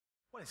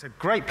It's a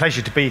great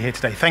pleasure to be here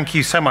today. Thank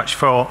you so much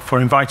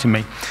for inviting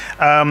me.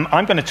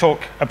 I'm going to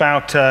talk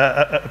about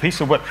a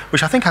piece of work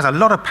which I think has a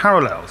lot of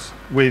parallels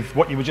with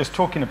what you were just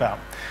talking about,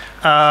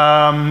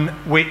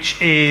 which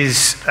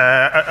is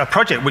a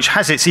project which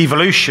has its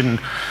evolution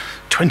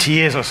 20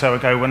 years or so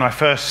ago when I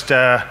first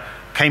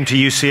came to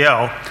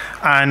UCL,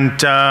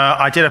 and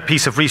I did a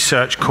piece of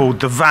research called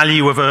The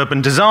Value of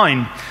Urban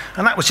Design,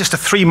 and that was just a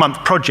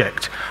 3-month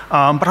project.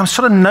 But I'm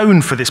sort of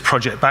known for this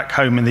project back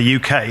home in the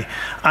UK,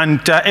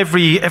 and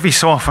every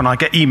so often I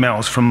get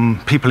emails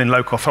from people in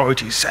local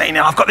authorities saying,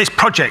 I've got this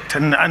project,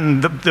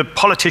 and the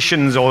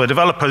politicians or the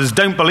developers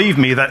don't believe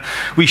me that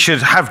we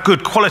should have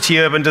good quality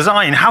urban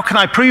design. How can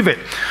I prove it?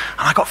 And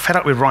I got fed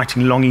up with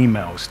writing long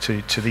emails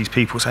to these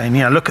people saying,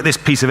 look at this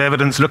piece of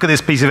evidence, look at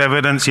this piece of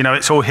evidence,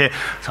 it's all here.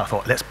 So I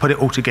thought, let's put it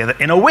all together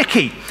in a wiki.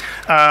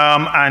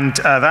 And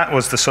that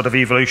was the sort of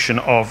evolution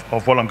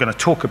of what I'm going to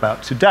talk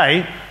about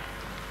today.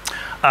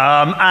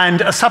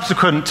 And a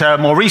subsequent,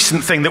 more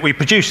recent thing that we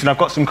produced, and I've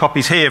got some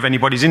copies here if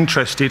anybody's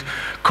interested,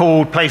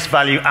 called Place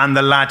Value and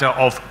the Ladder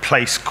of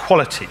Place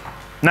Quality.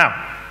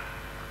 Now,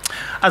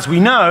 as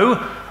we know,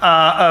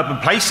 urban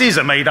places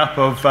are made up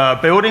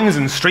of buildings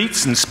and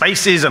streets and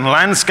spaces and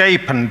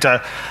landscape and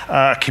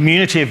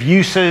community of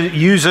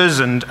users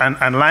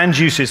and land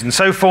uses and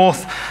so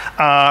forth.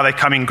 They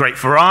come in great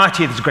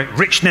variety. There's great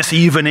richness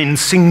even in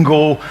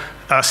single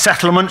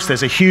settlements.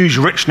 There's a huge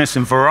richness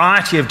and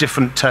variety of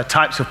different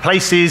types of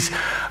places.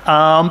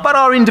 But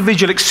our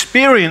individual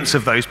experience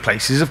of those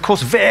places, of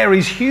course,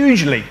 varies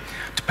hugely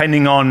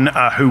depending on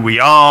who we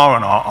are,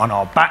 on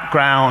our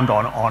background,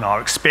 on our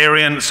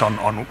experience, on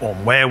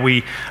where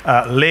we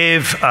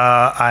live,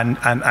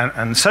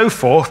 and so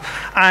forth.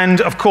 And,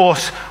 of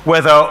course,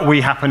 whether we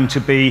happen to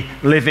be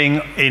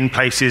living in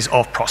places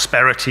of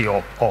prosperity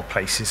or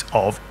places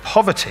of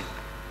poverty.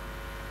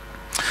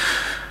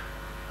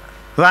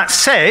 That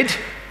said,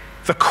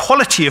 the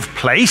quality of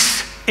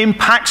place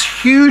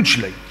impacts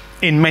hugely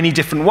in many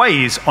different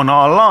ways on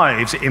our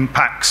lives. It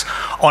impacts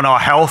on our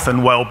health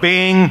and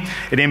well-being.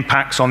 It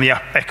impacts on the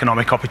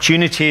economic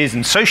opportunities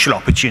and social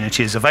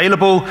opportunities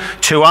available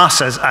to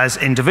us as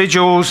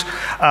individuals.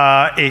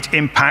 It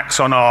impacts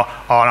on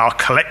our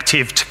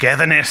collective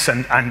togetherness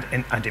and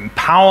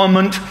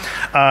empowerment.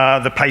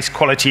 The place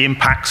quality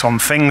impacts on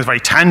things, very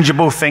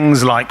tangible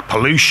things like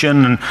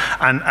pollution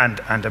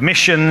and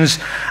emissions.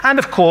 And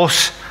of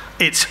course,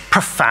 its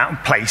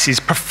place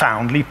is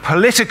profoundly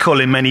political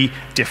in many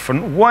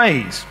different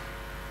ways.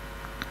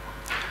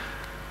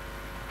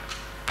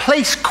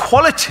 Place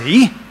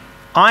quality,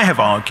 I have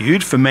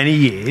argued for many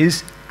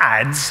years,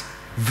 adds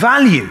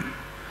value.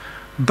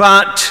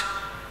 But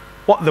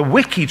what the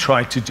wiki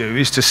tried to do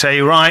is to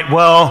say, right,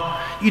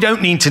 well, you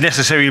don't need to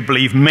necessarily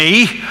believe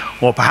me,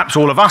 or perhaps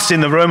all of us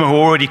in the room are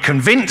already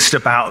convinced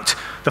about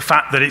the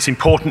fact that it's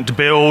important to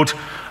build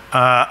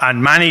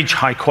and manage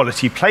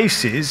high-quality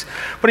places,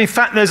 but in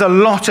fact there's a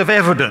lot of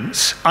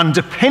evidence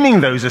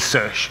underpinning those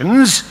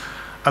assertions,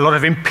 a lot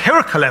of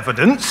empirical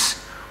evidence,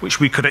 which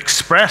we could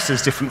express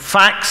as different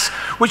facts,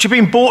 which have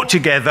been brought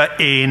together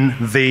in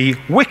the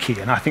wiki,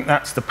 and I think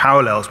that's the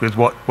parallels with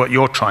what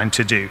you're trying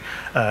to do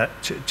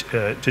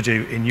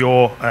in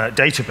your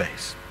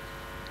database.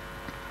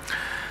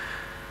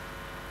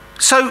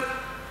 So,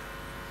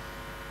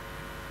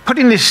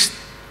 putting this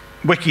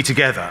wiki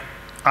together,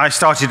 I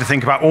started to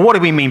think about, well, what do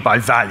we mean by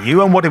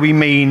value and what do we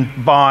mean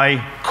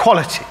by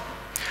quality?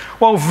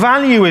 Well,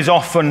 value is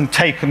often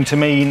taken to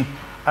mean,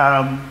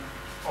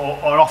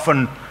 or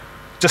often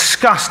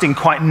discussed in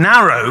quite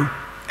narrow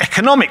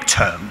economic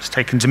terms,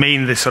 taken to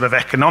mean this sort of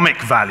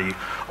economic value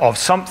of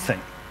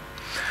something.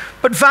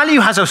 But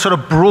value has a sort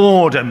of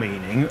broader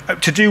meaning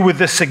to do with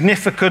the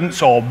significance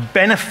or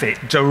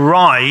benefit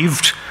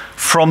derived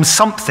from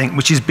something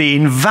which is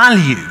being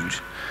valued.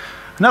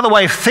 Another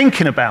way of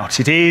thinking about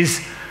it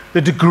is the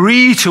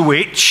degree to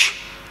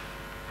which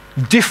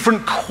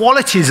different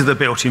qualities of the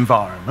built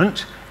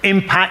environment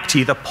impact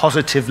either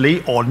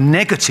positively or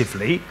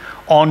negatively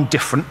on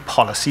different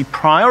policy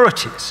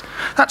priorities.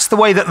 That's the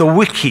way that the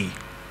wiki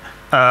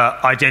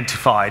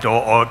identified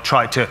or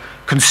tried to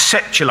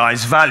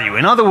conceptualize value.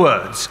 In other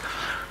words,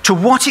 to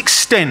what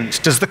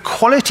extent does the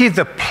quality of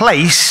the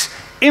place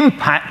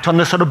impact on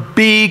the sort of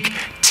big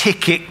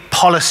ticket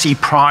policy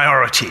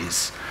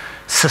priorities?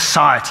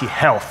 Society,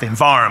 health,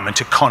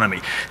 environment,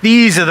 economy.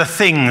 These are the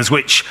things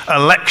which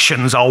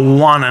elections are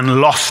won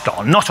and lost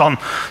on, not on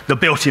the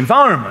built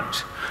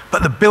environment,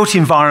 but the built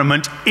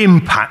environment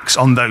impacts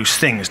on those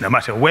things, no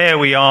matter where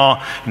we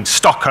are, in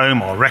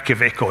Stockholm or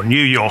Reykjavik or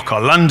New York or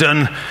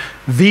London.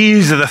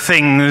 These are the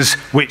things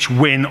which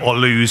win or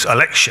lose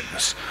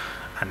elections.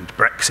 And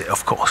Brexit,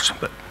 of course,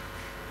 but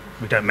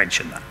we don't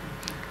mention that.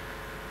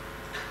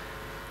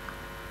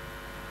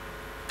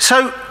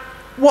 So,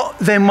 what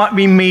then might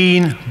we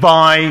mean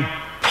by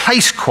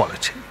place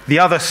quality, the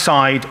other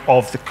side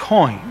of the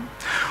coin?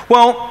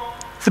 Well,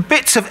 the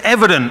bits of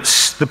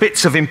evidence, the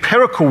bits of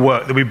empirical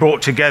work that we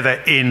brought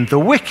together in the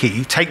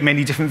wiki take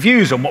many different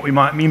views on what we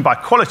might mean by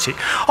quality.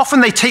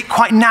 Often they take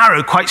quite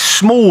narrow, quite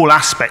small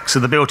aspects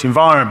of the built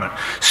environment,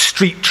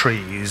 street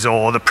trees,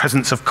 or the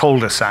presence of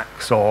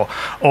cul-de-sacs, or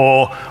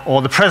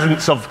the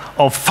presence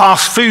of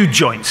fast food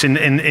joints in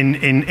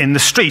the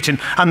street,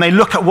 and they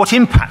look at what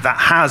impact that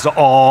has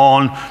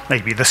on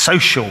maybe the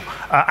social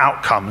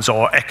outcomes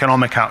or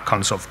economic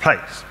outcomes of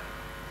place.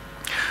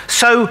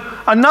 So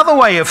another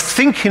way of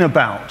thinking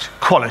about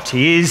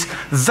quality is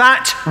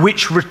that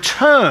which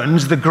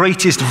returns the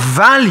greatest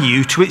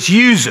value to its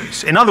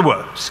users. In other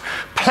words,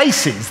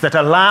 places that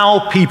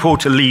allow people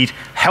to lead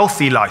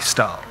healthy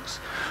lifestyles,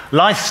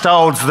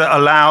 lifestyles that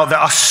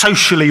are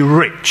socially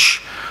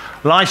rich,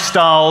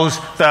 lifestyles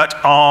that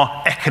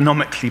are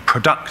economically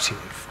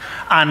productive,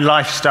 and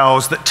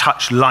lifestyles that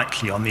touch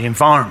lightly on the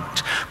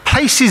environment.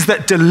 Places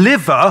that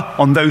deliver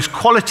on those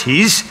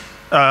qualities,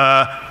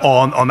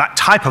 on that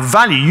type of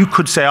value, you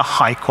could say are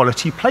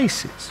high-quality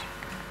places.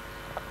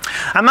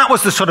 And that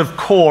was the sort of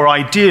core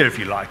idea, if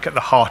you like, at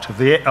the heart of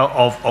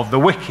the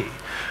wiki,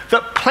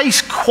 that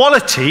place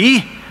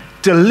quality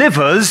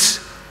delivers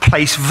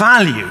place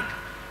value,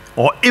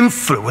 or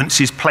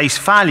influences place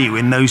value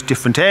in those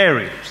different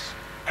areas: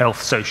 health,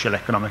 social,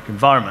 economic,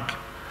 environmental.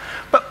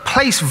 But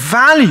place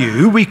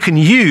value we can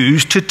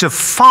use to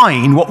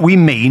define what we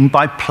mean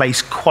by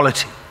place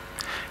quality.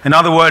 In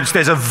other words,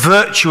 there's a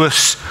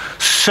virtuous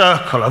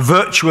circle, a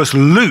virtuous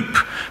loop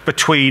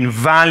between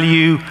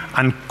value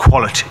and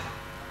quality.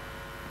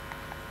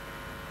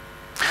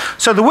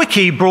 So the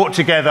wiki brought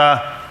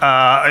together,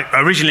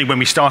 originally when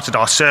we started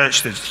our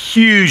search, there's a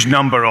huge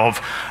number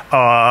of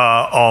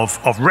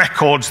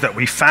records that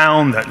we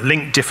found that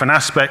linked different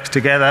aspects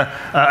together,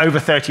 over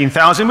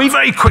 13,000. We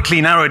very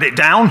quickly narrowed it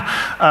down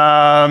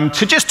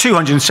to just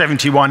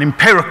 271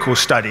 empirical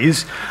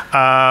studies,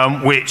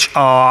 which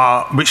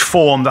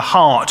form the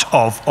heart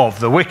of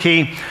the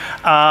wiki.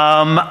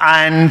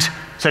 And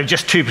so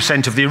just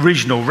 2% of the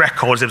original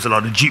records. There was a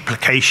lot of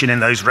duplication in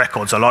those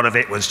records. A lot of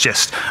it was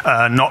just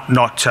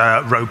not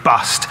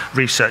robust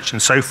research and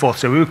so forth.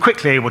 So we were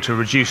quickly able to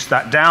reduce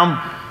that down.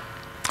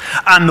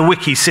 And the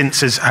wiki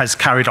since has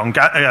carried on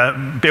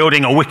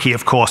building. A wiki,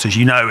 of course, as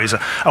you know, is a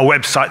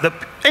website that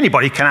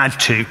anybody can add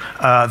to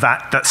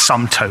that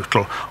sum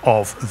total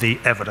of the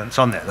evidence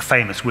on there, the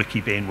famous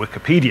wiki being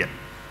Wikipedia.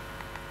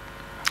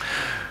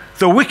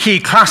 The wiki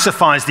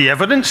classifies the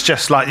evidence,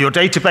 just like your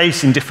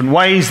database, in different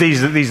ways.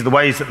 These are the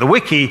ways that the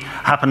wiki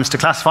happens to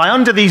classify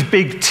under these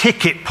big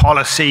ticket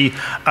policy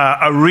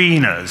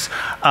arenas.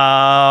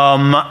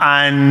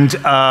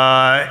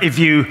 If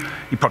you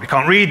probably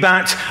can't read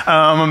that,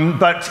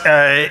 but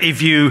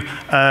if you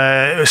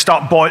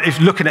start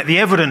looking at the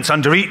evidence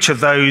under each of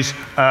those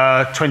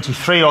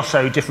 23 or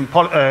so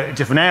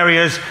different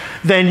areas,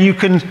 then you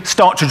can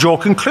start to draw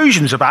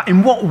conclusions about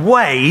in what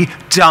way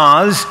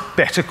does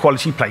better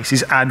quality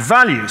places add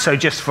value. So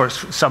just for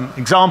some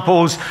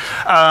examples,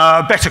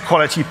 better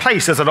quality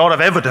place, there's a lot of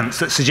evidence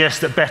that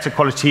suggests that better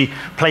quality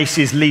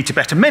places lead to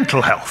better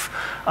mental health,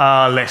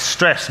 less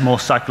stress, more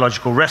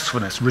psychological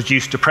restfulness,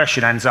 reduced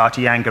depression,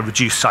 anxiety, anger,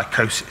 reduced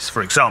psychosis,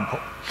 for example.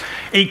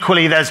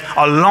 Equally, there's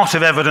a lot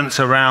of evidence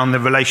around the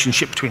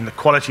relationship between the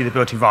quality of the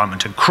built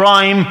environment and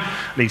crime.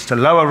 Leads to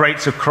lower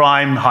rates of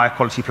crime, higher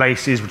quality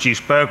places,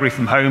 reduced burglary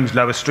from homes,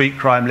 lower street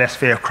crime, less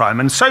fear of crime,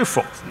 and so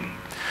forth.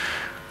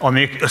 On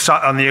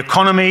the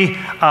economy,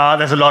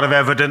 there's a lot of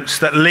evidence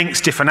that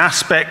links different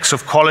aspects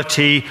of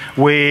quality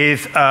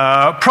with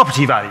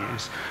property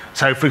values.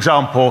 So, for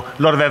example,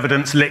 a lot of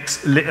evidence relates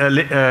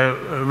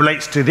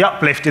to the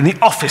uplift in the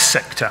office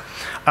sector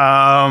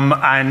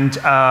and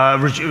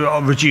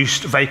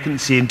reduced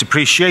vacancy and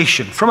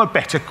depreciation from a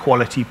better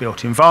quality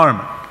built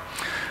environment.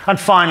 And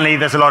finally,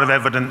 there's a lot of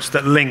evidence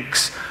that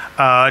links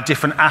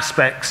different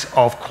aspects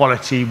of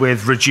quality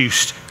with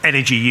reduced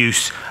energy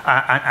use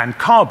and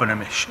carbon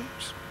emissions.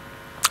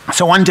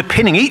 So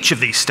underpinning each of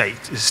these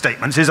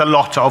statements is a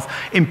lot of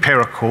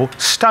empirical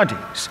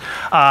studies.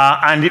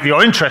 And if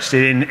you're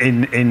interested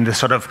in the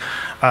sort of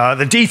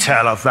the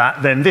detail of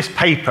that, then this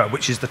paper,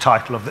 which is the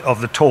title of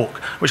the talk,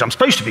 which I'm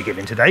supposed to be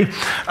giving today,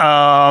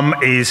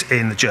 is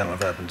in the Journal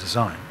of Urban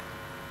Design.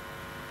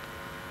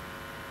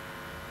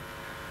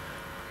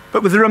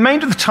 But with the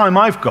remainder of the time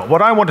I've got,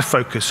 what I want to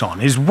focus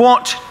on is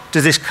what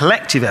does this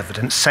collective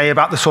evidence say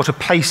about the sort of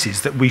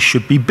places that we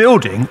should be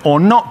building or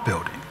not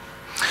building?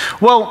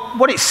 Well,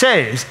 what it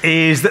says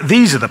is that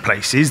these are the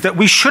places that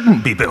we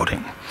shouldn't be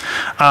building.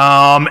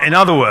 In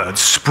other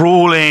words,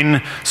 sprawling,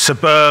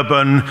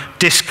 suburban,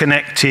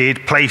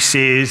 disconnected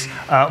places,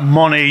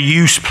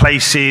 mono-use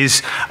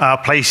places,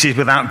 places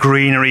without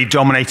greenery,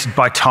 dominated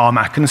by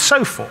tarmac, and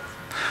so forth.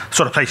 The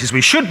sort of places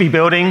we should be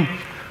building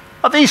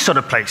are these sort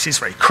of places,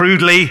 very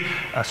crudely,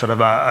 a sort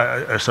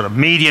of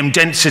medium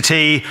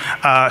density,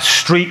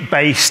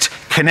 street-based,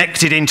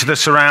 connected into the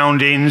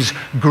surroundings,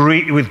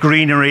 with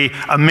greenery,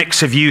 a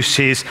mix of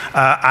uses,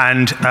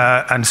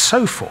 and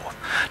so forth.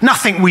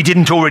 Nothing we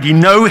didn't already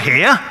know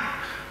here.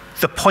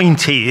 The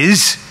point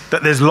is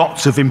that there's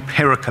lots of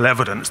empirical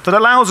evidence that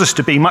allows us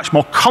to be much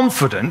more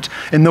confident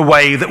in the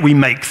way that we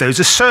make those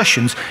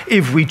assertions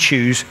if we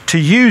choose to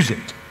use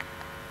it.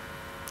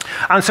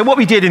 And so what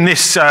we did in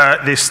this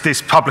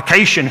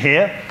publication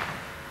here,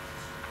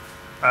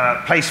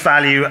 Place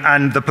Value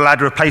and the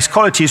Ladder of Place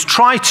Quality, is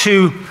try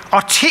to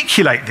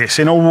articulate this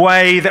in a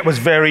way that was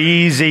very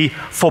easy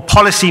for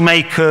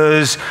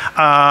policymakers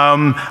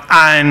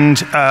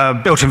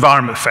and built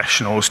environment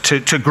professionals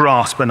to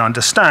grasp and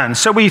understand.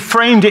 So we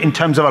framed it in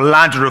terms of a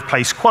ladder of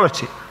place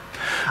quality.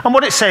 And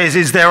what it says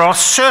is there are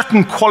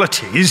certain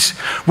qualities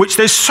which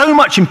there's so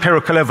much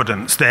empirical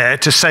evidence there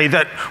to say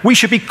that we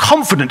should be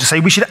confident to say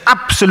we should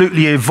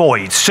absolutely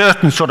avoid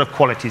certain sort of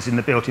qualities in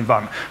the built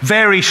environment.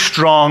 Very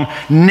strong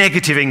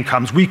negative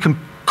incomes we can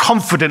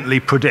confidently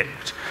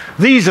predict.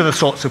 These are the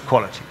sorts of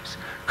qualities: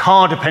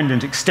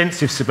 car-dependent,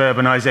 extensive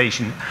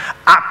suburbanization,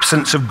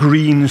 absence of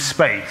green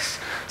space,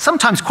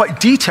 sometimes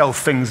quite detailed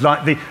things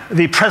like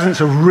the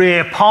presence of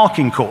rear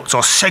parking courts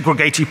or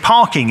segregated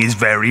parking is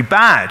very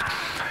bad.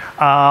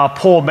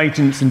 Poor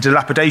maintenance and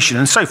dilapidation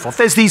and so forth.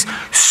 There's these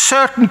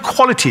certain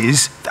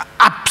qualities that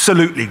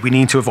absolutely we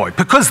need to avoid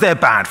because they're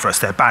bad for us.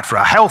 They're bad for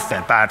our health,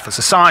 they're bad for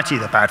society,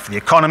 they're bad for the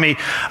economy,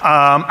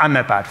 and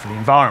they're bad for the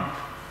environment.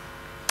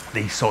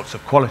 These sorts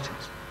of qualities.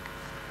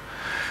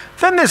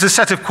 Then there's a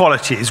set of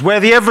qualities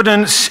where the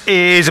evidence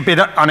is a bit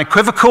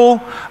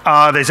unequivocal.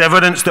 There's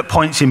evidence that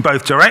points in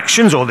both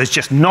directions, or there's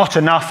just not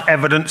enough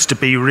evidence to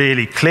be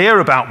really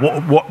clear about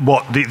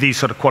what these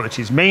sort of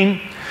qualities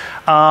mean.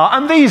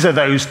 And these are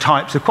those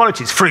types of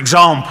qualities. For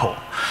example,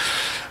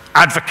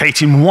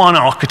 advocating one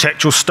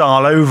architectural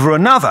style over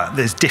another.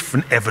 There's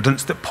different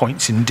evidence that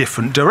points in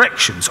different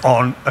directions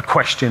on a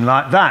question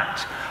like that.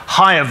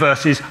 Higher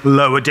versus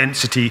lower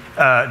density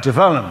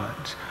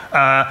development.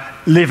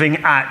 Living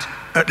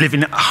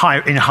in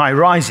high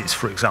rises,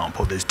 for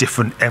example. There's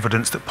different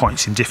evidence that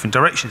points in different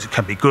directions. It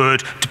can be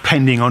good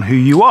depending on who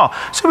you are.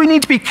 So we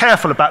need to be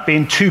careful about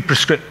being too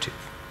prescriptive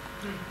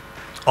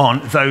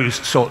on those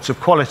sorts of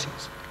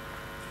qualities.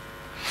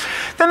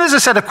 Then there's a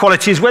set of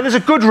qualities where there's a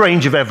good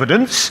range of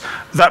evidence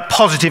that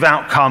positive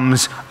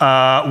outcomes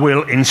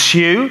will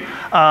ensue.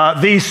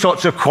 These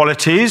sorts of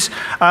qualities,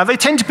 they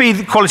tend to be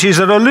the qualities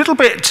that are a little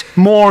bit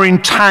more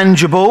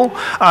intangible,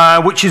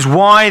 which is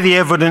why the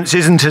evidence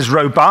isn't as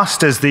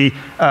robust as the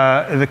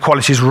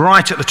qualities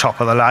right at the top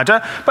of the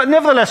ladder. But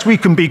nevertheless, we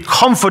can be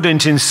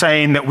confident in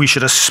saying that we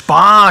should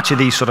aspire to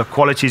these sort of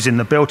qualities in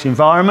the built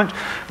environment.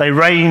 They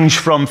range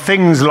from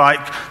things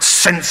like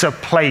sense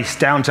of place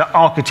down to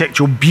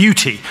architectural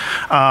beauty.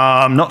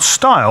 Not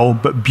style,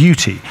 but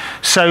beauty.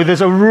 So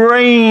there's a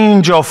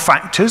range of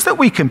factors that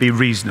we can be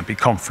reasonably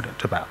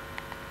confident about.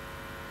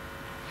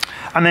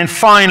 And then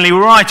finally,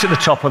 right at the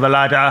top of the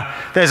ladder,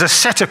 there's a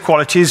set of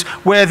qualities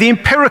where the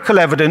empirical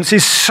evidence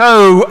is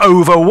so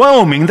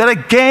overwhelming that,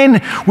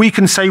 again, we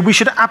can say we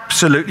should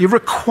absolutely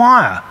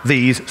require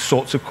these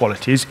sorts of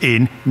qualities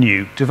in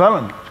new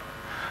development,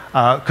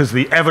 because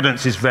the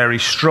evidence is very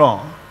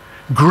strong.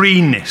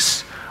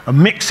 Greenness, a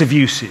mix of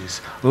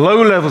uses,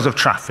 low levels of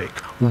traffic,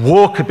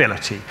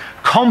 walkability,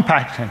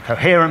 compact and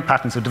coherent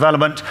patterns of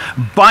development,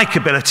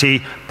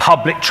 bikeability,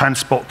 public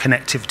transport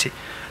connectivity.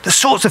 The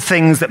sorts of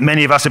things that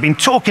many of us have been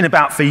talking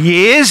about for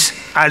years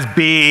as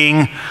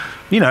being,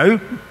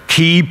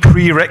 key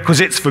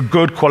prerequisites for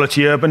good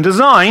quality urban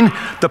design.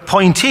 The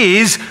point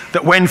is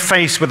that when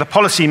faced with a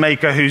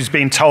policymaker who's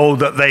been told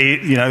that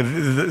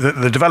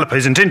the developer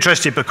isn't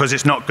interested because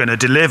it's not going to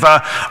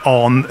deliver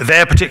on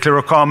their particular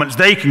requirements,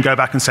 they can go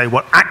back and say,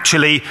 well,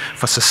 actually,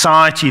 for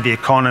society, the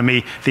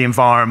economy, the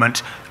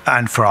environment,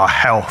 and for our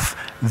health,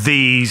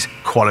 these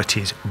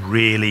qualities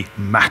really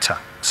matter.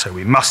 So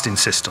we must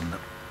insist on them.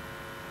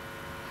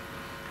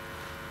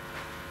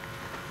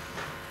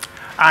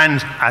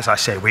 And, as I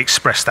say, we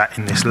express that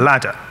in this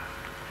ladder.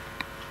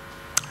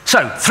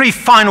 So, 3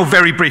 final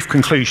very brief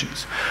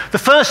conclusions. The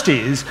first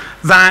is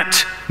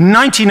that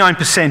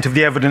 99% of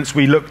the evidence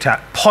we looked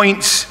at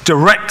points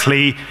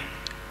directly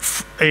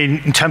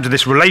in terms of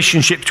this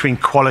relationship between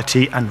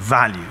quality and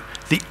value.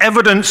 The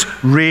evidence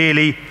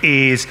really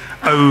is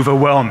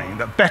overwhelming,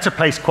 that better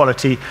place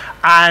quality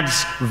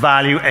adds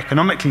value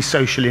economically,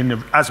 socially,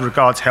 and as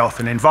regards health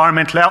and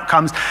environmental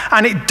outcomes,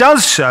 and it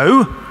does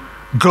so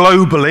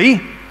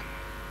globally,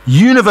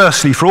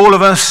 universally for all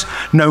of us,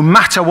 no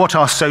matter what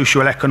our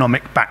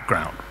socio-economic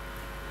background.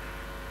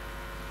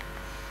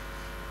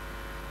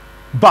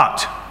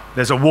 But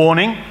there's a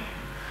warning.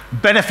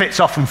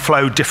 Benefits often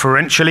flow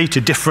differentially to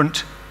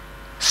different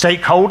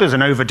stakeholders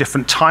and over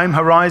different time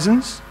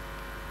horizons.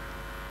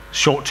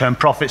 Short-term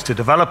profits to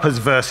developers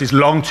versus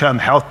long-term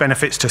health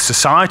benefits to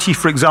society,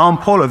 for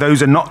example, or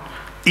those are not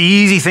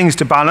easy things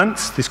to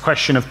balance, this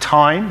question of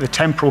time, the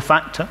temporal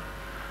factor.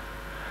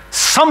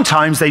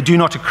 Sometimes they do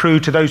not accrue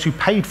to those who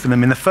paid for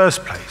them in the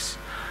first place.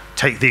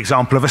 Take the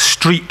example of a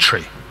street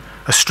tree.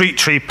 A street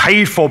tree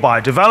paid for by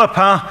a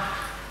developer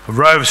A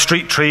row of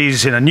street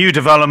trees in a new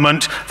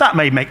development, that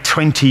may take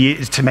 20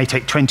 years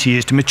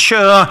to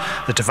mature.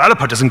 The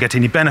developer doesn't get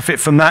any benefit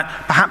from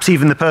that. Perhaps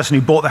even the person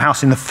who bought the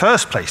house in the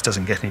first place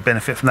doesn't get any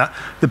benefit from that.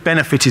 The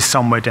benefit is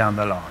somewhere down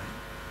the line.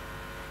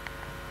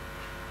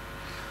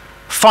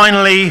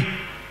 Finally,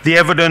 the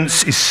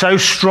evidence is so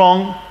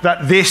strong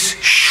that this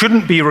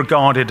shouldn't be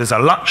regarded as a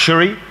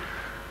luxury,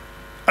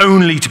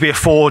 only to be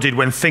afforded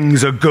when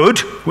things are good,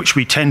 which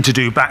we tend to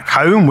do back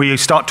home. We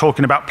start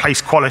talking about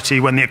place quality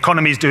when the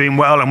economy is doing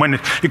well, and when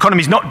the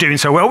economy is not doing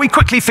so well, we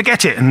quickly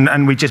forget it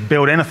and we just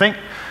build anything.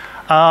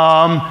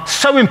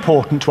 So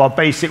important to our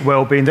basic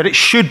well-being that it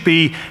should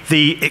be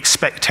the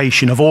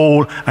expectation of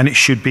all, and it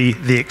should be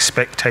the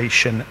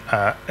expectation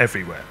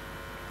everywhere.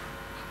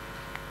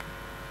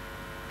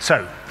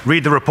 So,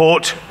 read the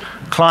report,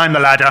 climb the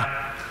ladder.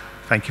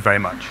 Thank you very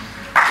much.